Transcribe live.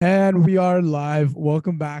And we are live.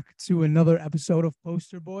 Welcome back to another episode of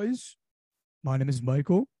Poster Boys. My name is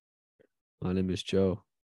Michael, My name is Joe.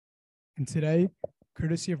 and today,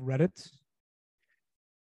 courtesy of Reddit,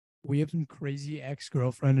 we have some crazy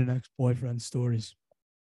ex-girlfriend and ex-boyfriend stories.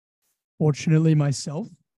 Fortunately, myself,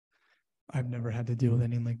 I've never had to deal with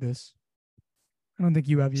anything like this. I don't think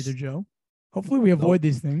you have either, Joe. Hopefully, we avoid Nope.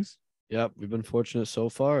 these things. Yep, we've been fortunate so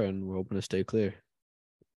far, and we're hoping to stay clear.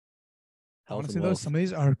 Health Honestly, and though, wealth. some of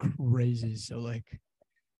these are crazy. So,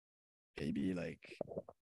 maybe,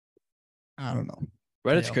 I don't know.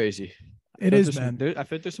 Reddit's Yeah, crazy. it is, man. I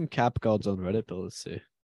think there's some cap gods on Reddit, but let's see.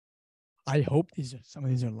 I hope some of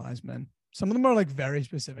these are lies, man. Some of them are very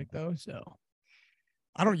specific though, so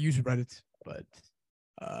I don't use Reddit, but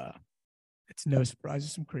uh it's no surprise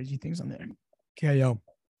there's some crazy things on there. Okay, yo.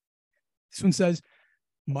 This one says,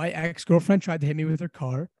 my ex-girlfriend tried to hit me with her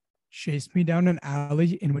car, chased me down an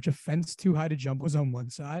alley in which a fence too high to jump was on one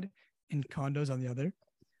side and condos on the other,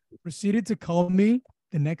 proceeded to call me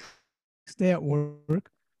the next day at work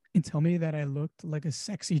and tell me that I looked like a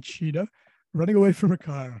sexy cheetah running away from her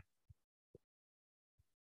car.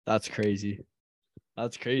 That's crazy.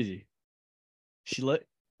 That's crazy.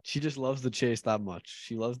 She just loves the chase that much.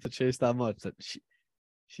 She loves the chase that much that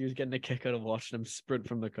she was getting a kick out of watching him sprint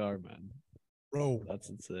from the car, man. Bro, That's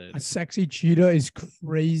insane. a sexy cheetah is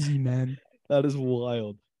crazy, man. That is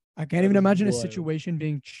wild. I can't That even is imagine a wild. situation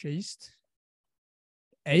being chased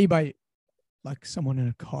by someone in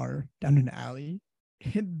a car down an alley,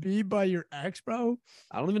 and B by your ex, bro.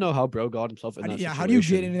 I don't even know how bro got himself in that situation. How do you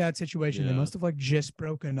get into that situation? They Yeah. must have just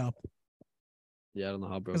broken up. Yeah, I don't know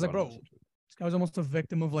how bro Because got in bro, that situation. this guy was almost a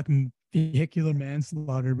victim of vehicular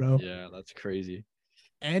manslaughter, bro. Yeah, that's crazy.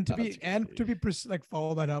 And to be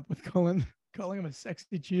follow that up with calling him a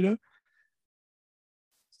sexy cheetah.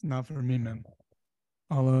 It's not for me, man.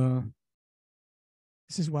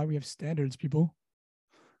 This is why we have standards, people.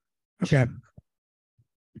 Okay.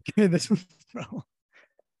 Okay, this one, bro.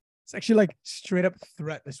 It's actually straight up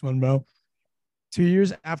threat, this one, bro. 2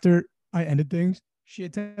 years after I ended things, she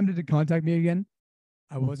attempted to contact me again.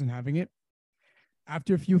 I wasn't having it.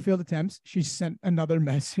 After a few failed attempts, she sent another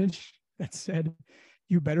message that said,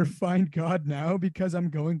 "You better find God now because I'm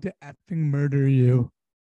going to effing murder you."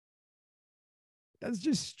 That's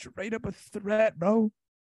just straight up a threat, bro.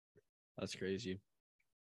 That's crazy.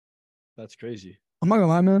 That's crazy. I'm not gonna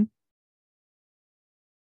lie, man.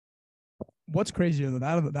 What's crazier than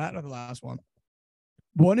that or the last one?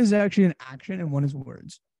 One is actually an action and one is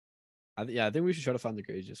words. I think we should try to find the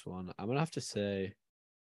craziest one. I'm gonna have to say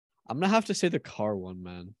the car one,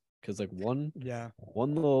 man. Because one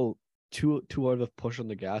little too hard of a push on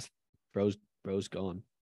the gas, bro's gone.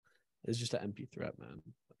 It's just an empty threat, man.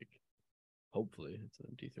 Hopefully it's an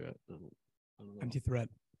empty threat. I don't know. Empty threat.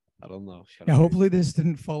 I don't know. Yeah, hopefully this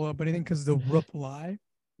didn't follow up anything because the reply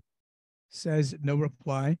says no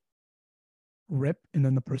reply, rip, and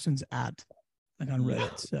then the person's at on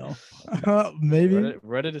Reddit. So maybe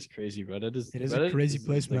Reddit is crazy. Reddit is a crazy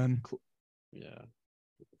place, man. Yeah.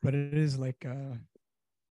 Reddit is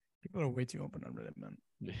people are way too open on Reddit, man.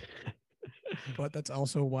 But that's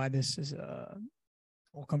also why this is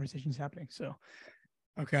whole conversation's happening. So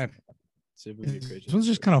okay. This one's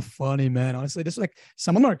just kind of funny, man. Honestly, this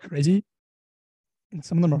some of them are crazy and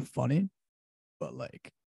some of them are funny, but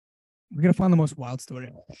we're gonna find the most wild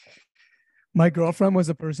story. My girlfriend was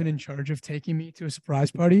the person in charge of taking me to his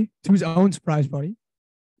own surprise party.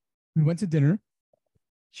 We went to dinner.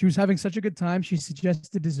 She was having such a good time, she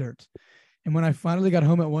suggested dessert. And when I finally got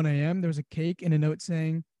home at 1 a.m., there was a cake and a note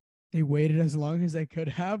saying they waited as long as they could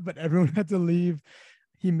have, but everyone had to leave.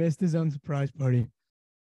 He missed his own surprise party.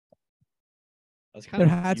 There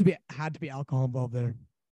had to be alcohol involved there.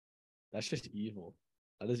 That's just evil.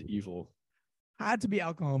 That is evil. Had to be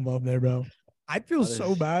alcohol involved there, bro. I feel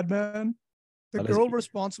so bad, man. The girl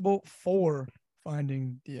responsible for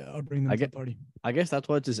finding bringing them to the party. I guess that's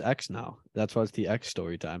why it's his ex now. That's why it's the ex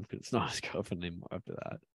story time, because it's not his girlfriend anymore after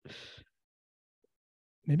that.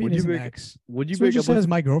 Maybe it is an ex. Would you break up with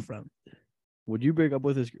my girlfriend? Would you break up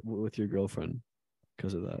with your girlfriend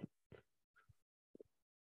because of that?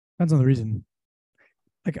 Depends on the reason.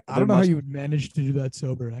 I don't know how you would manage to do that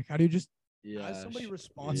sober. How do you just as somebody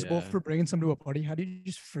responsible for bringing someone to a party, how do you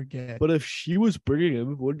just forget? But if she was bringing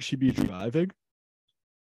him, wouldn't she be driving?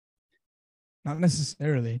 Not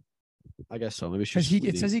necessarily. I guess so. Maybe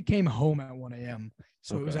it says he came home at 1 a.m.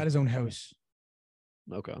 So it was at his own house.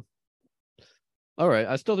 Okay. All right.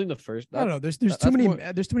 I still think the first. I don't know. There's too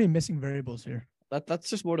many missing variables here. That's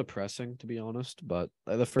just more depressing, to be honest. But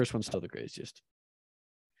the first one's still the craziest.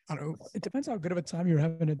 I don't know. It depends how good of a time you're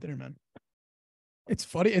having at dinner, man. It's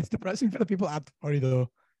funny. It's depressing for the people at the party, though.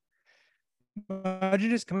 Imagine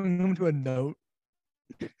just coming home to a note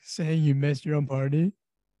saying you missed your own party.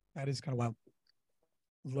 That is kind of wild.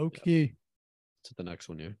 Low key. To the next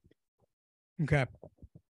one here. Okay.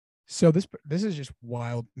 So this is just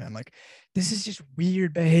wild, man. Like, this is just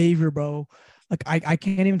weird behavior, bro. Like, I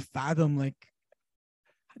can't even fathom. Like,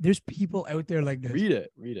 there's people out there like this. Read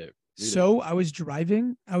it. So I was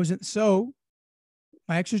driving.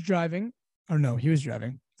 My ex was driving. Or no, he was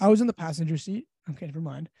driving. I was in the passenger seat. Okay, never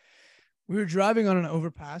mind. We were driving on an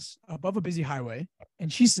overpass above a busy highway,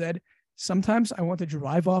 and she said, "Sometimes I want to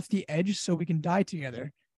drive off the edge so we can die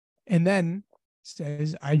together." And then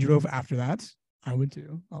says, I drove after that. I would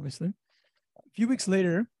too, obviously. A few weeks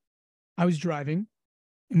later, I was driving,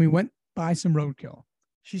 and we went by some roadkill.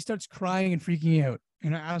 She starts crying and freaking out,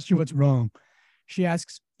 and I asked her what's wrong. She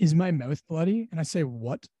asks, "Is my mouth bloody?" And I say,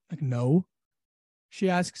 "What?" Like, no. She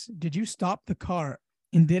asks, "Did you stop the car?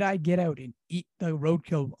 And did I get out and eat the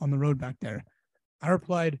roadkill on the road back there?" I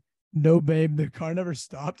replied, "No, babe, the car never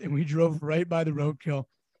stopped and we drove right by the roadkill.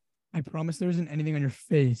 I promise there isn't anything on your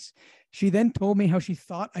face." She then told me how she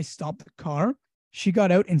thought I stopped the car. She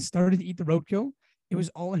got out and started to eat the roadkill. It was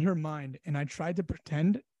all in her mind, and I tried to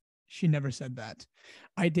pretend she never said that.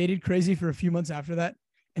 I dated crazy for a few months after that,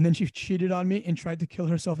 and then she cheated on me and tried to kill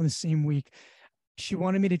herself in the same week. She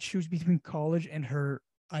wanted me to choose between college and her.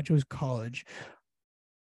 I chose college.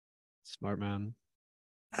 Smart man.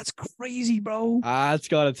 That's crazy, bro. That's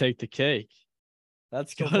gotta take the cake.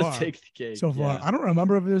 That's gotta take the cake. So far. I don't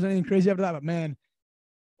remember if there's anything crazy after that, but man.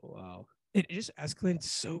 Wow. It just escalated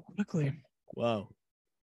so quickly. Wow.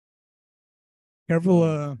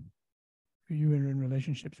 Careful who you are in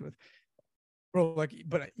relationships with. Bro, like,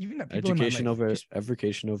 but even that people education in my life, over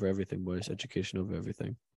education over everything, boys. Education over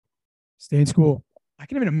everything. Stay in school. I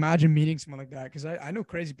can't even imagine meeting someone like that because I know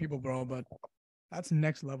crazy people, bro, but that's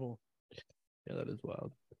next level. Yeah, that is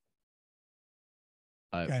wild.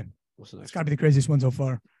 Okay. What's the next? It's got to be the craziest one so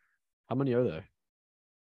far. How many are there?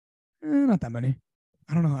 Not that many.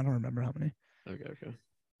 I don't know. I don't remember how many. Okay.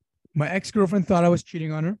 My ex-girlfriend thought I was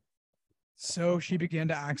cheating on her, so she began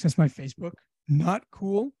to access my Facebook. Not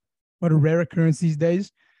cool, but a rare occurrence these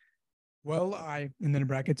days. Well, I, and then in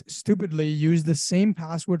brackets, stupidly used the same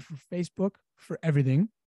password for Facebook for everything.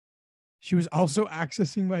 She was also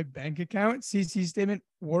accessing my bank account, CC statement,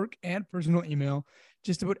 work, and personal email,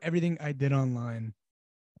 just about everything I did online.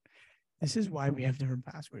 This is why we have different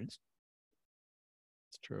passwords.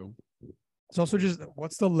 It's true. It's also just,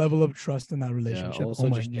 what's the level of trust in that relationship? Yeah, also oh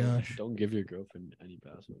my just gosh. Don't give your girlfriend any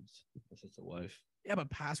passwords. Unless it's a wife. Yeah,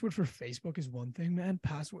 but password for Facebook is one thing, man.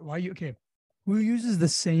 Password. Why you okay? Who uses the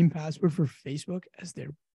same password for Facebook as their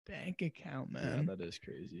bank account, man? Yeah, that is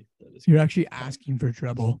crazy. You're actually asking for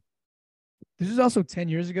trouble. This is also 10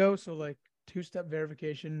 years ago, so like two-step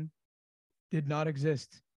verification did not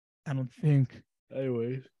exist. I don't think.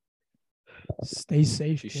 Anyways, stay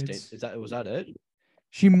safe, kids. Was that it?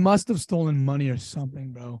 She must have stolen money or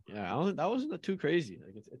something, bro. Yeah, that wasn't too crazy.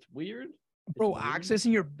 Like it's weird. Bro,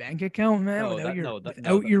 accessing your bank account, man,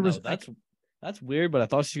 that's weird. But I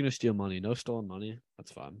thought she was gonna steal money. No stolen money.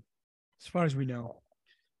 That's fine. As far as we know.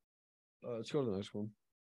 Let's go to the next one.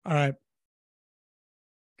 All right.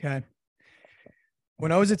 Okay.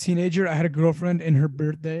 When I was a teenager, I had a girlfriend in her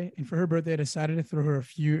birthday, and for her birthday, I decided to throw her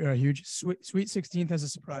a huge sweet 16th as a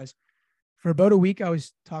surprise. For about a week, I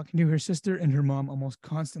was talking to her sister and her mom, almost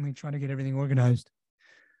constantly trying to get everything organized.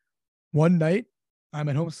 One night, I'm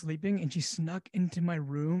at home sleeping, and she snuck into my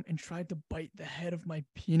room and tried to bite the head of my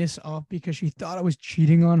penis off because she thought I was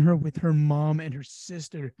cheating on her with her mom and her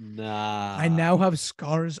sister. Nah. I now have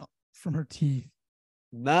scars from her teeth.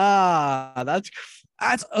 Nah, that's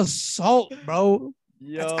assault, bro.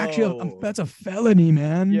 Yo, that's a felony,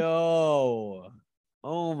 man. Yo,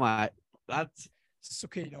 oh my, it's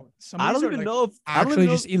okay. I don't even know if actually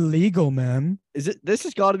just illegal, man. This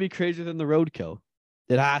has got to be crazier than the roadkill.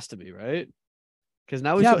 It has to be, right? Because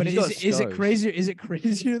now is it crazier? Is it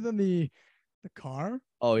crazier than the car?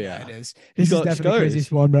 Oh yeah, it is. This is definitely the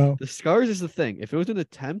craziest one, bro. The scars is the thing. If it was an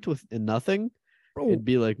attempt with nothing, bro, it'd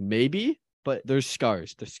be like maybe. But there's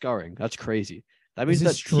scars. The scarring. That's crazy. That means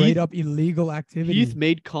that straight up illegal activity. Teeth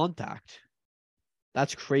made contact.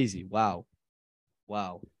 That's crazy. Wow.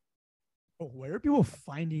 Oh, where are people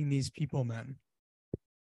finding these people, man?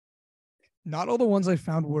 Not all the ones I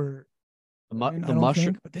found were the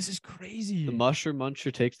mushroom, but this is crazy. The mushroom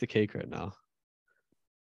muncher takes the cake right now.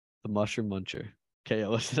 The mushroom muncher. Okay,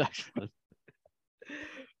 what's the next one?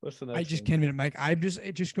 I just can't even, Mike.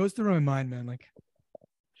 It just goes through my mind, man. Like,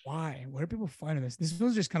 why? Where are people finding this? This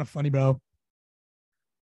one's just kind of funny, bro.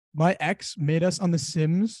 My ex made us on The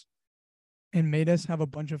Sims and made us have a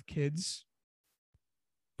bunch of kids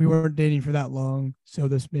We weren't dating for that long, so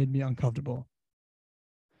this made me uncomfortable.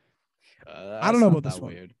 I don't know about this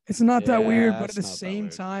one. Weird. It's not that weird, but at the same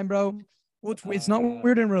time, bro, well, it's not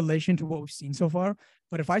weird in relation to what we've seen so far.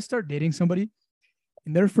 But if I start dating somebody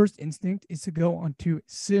and their first instinct is to go onto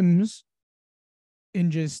Sims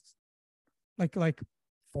and just like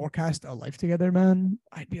forecast a life together, man,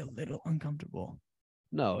 I'd be a little uncomfortable.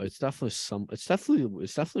 No, it's definitely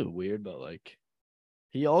weird, but like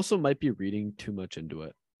he also might be reading too much into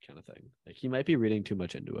it, kind of thing. Like he might be reading too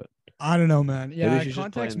much into it. I don't know, man. Yeah,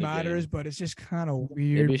 context matters, but it's just kind of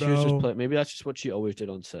weird, maybe bro. She was just maybe that's just what she always did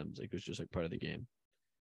on Sims. Like it was just like part of the game.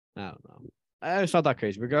 I don't know. It's not that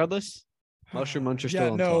crazy. Regardless, Mushroom Muncher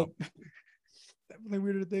still on top. Definitely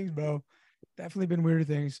weirder things, bro. Definitely been weirder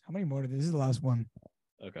things. How many more? This is the last one.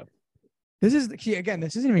 Okay. This is the key again.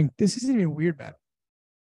 This isn't even weird, man.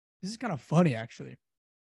 This is kind of funny, actually.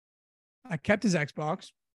 I kept his Xbox.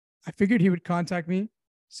 I figured he would contact me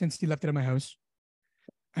since he left it at my house.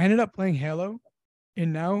 I ended up playing Halo,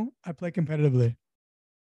 and now I play competitively.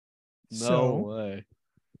 No way.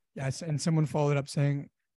 Yes, and someone followed up saying,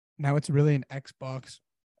 now it's really an Xbox.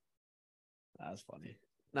 That's funny.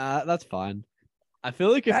 Nah, that's fine. I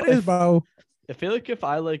feel like bro. I feel like if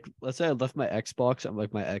I like, let's say I left my Xbox at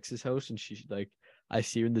like my ex's house, and she's like, I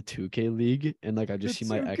see her in the 2K league, and like I just see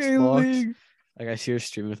my Xbox, league. Like I see her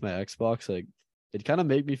streaming with my Xbox, like it kind of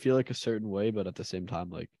made me feel like a certain way, but at the same time,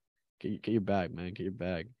 like get your bag, man, get your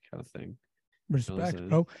bag, kind of thing. Respect, you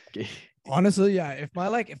know bro. Honestly, yeah. If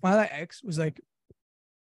my ex was like,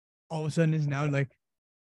 all of a sudden is now like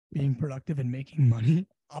being productive and making money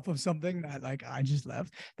off of something that like I just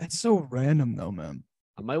left, that's so random though, man.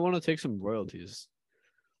 I might want to take some royalties.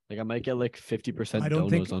 Like I might get like 50%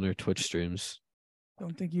 donos on her Twitch streams.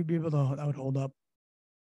 Don't think you'd be able to. That would hold up.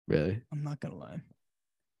 Really? I'm not gonna lie.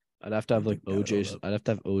 I'd have to have like OJ's. I'd have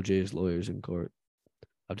to have OJ's lawyers in court.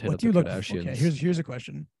 I'd hit up the Kardashians. Okay, here's a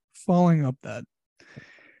question. Following up that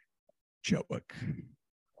joke.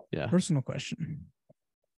 Yeah. Personal question.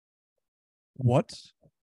 What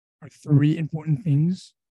are 3 important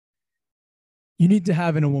things you need to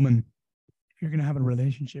have in a woman if you're gonna have a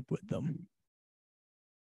relationship with them?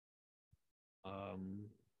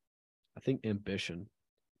 I think ambition.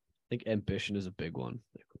 I think ambition is a big one.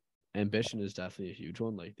 Like, ambition is definitely a huge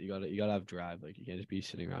one. Like you gotta have drive. Like you can't just be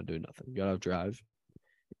sitting around doing nothing. You gotta have drive.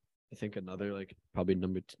 I think another like probably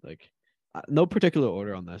no particular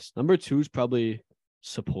order on this. Number 2 is probably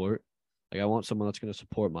support. Like I want someone that's gonna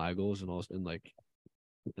support my goals and also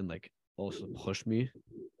also push me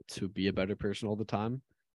to be a better person all the time.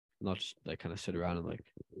 Not just like kind of sit around and like,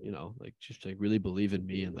 like just like really believe in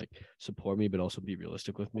me and like support me, but also be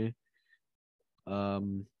realistic with me.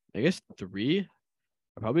 I guess 3,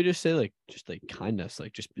 I'd probably just say like just like kindness,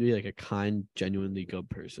 like just be like a kind, genuinely good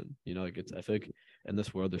person. Like I feel like in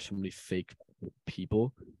this world there's so many fake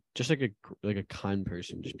people. Just like a kind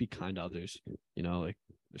person, just be kind to others. Like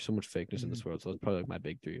there's so much fakeness in this world. So that's probably like my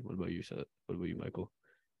big 3. What about you, Seth? What about you, Michael?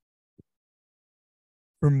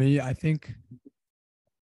 For me, I think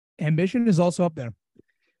ambition is also up there.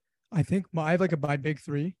 I think I have like my big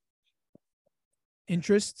 3: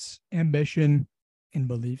 interests, ambition, and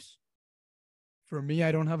beliefs. For me,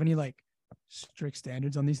 I don't have any like strict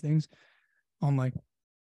standards on these things, on like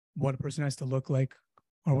what a person has to look like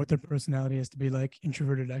or what their personality has to be like,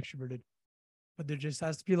 introverted, extroverted. But there just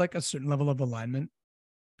has to be like a certain level of alignment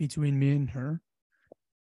between me and her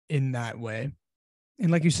in that way.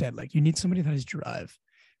 And like you said, like you need somebody that has drive,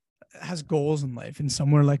 has goals in life, and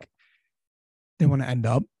somewhere like they want to end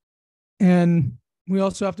up. And we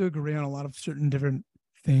also have to agree on a lot of certain different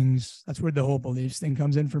things. That's where the whole beliefs thing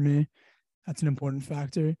comes in for me. That's an important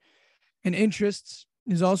factor. And interests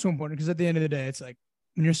is also important because at the end of the day, it's like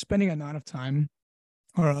when you're spending a lot of time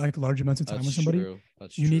or like large amounts of time with somebody,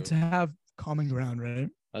 you need to have common ground, right?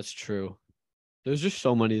 That's true. There's just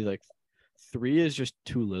so many, like 3 is just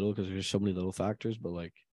too little because there's so many little factors, but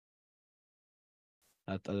like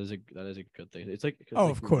that is a good thing. It's like,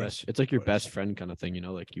 of course, it's like your best friend kind of thing,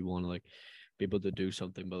 like you want to like be able to do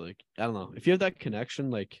something, but like I don't know if you have that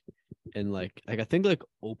connection, like and like I think like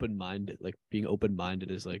open-minded, like being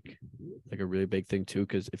open-minded is like a really big thing too,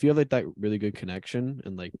 because if you have like that really good connection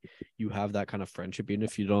and like you have that kind of friendship, even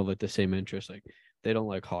if you don't have like the same interests, like they don't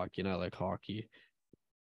like hockey and I like hockey,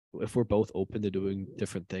 if we're both open to doing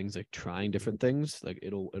different things, like trying different things, like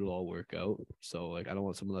it'll all work out. So like I don't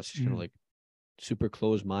want someone that's just kind of like super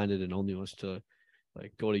close-minded and only wants to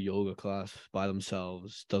like go to yoga class by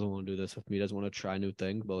themselves, doesn't want to do this with me, doesn't want to try new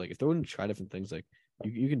things. But like if they're willing to try different things, like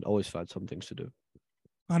you can always find some things to do.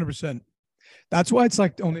 100%. That's why it's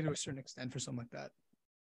like only to a certain extent for something like that.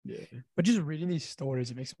 Yeah. But just reading these stories,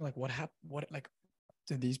 it makes me like, what happened? What like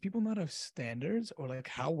do these people not have standards, or like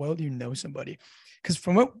how well do you know somebody? Because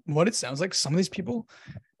from what it sounds like, some of these people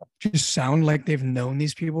just sound like they've known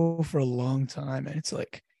these people for a long time, and it's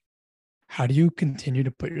like, how do you continue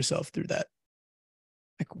to put yourself through that?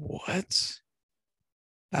 Like what?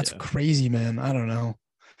 That's crazy, man. I don't know.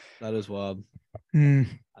 That is wild. Hmm.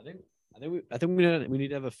 I think we need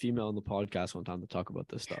to have a female on the podcast one time to talk about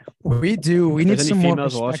this stuff. We do. We need some more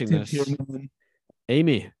females watching this. Here,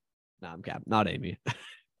 Amy. Nah, I'm capping. Not Amy.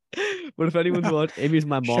 What if anyone's watching? Amy's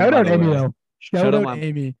my mom. Shout out Amy though. Shout out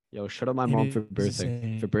Amy. Yo, shout out my mom for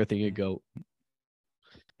birthing a goat.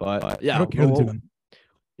 But yeah,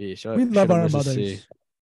 we love our mothers.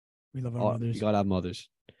 We love our mothers. You gotta have mothers.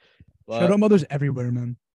 But, shout out mothers everywhere,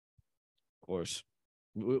 man. Of course.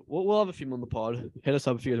 We'll have a female on the pod. Hit us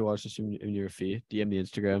up if you guys watch this in your feed. DM the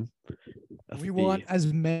Instagram. We want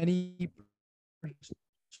as many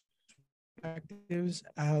perspectives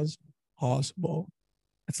as possible.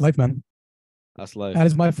 That's life, man. That's life. That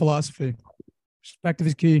is my philosophy. Perspective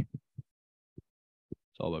is key.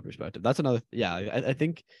 It's all about perspective. That's another. Yeah, I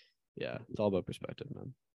think. Yeah, it's all about perspective,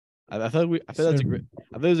 man. I feel that's a great.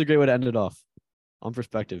 I feel it's a great way to end it off. On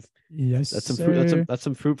perspective. Yes. That's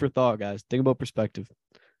some fruit for thought, guys. Think about perspective.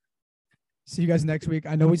 See you guys next week.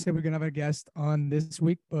 I know we said we're gonna have a guest on this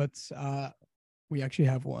week, but we actually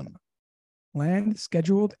have one planned,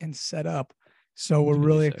 scheduled, and set up. So we're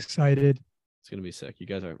really excited. It's gonna be sick. You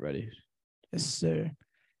guys aren't ready. Yes, sir.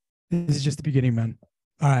 This is just the beginning, man.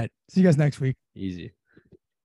 All right. See you guys next week. Easy.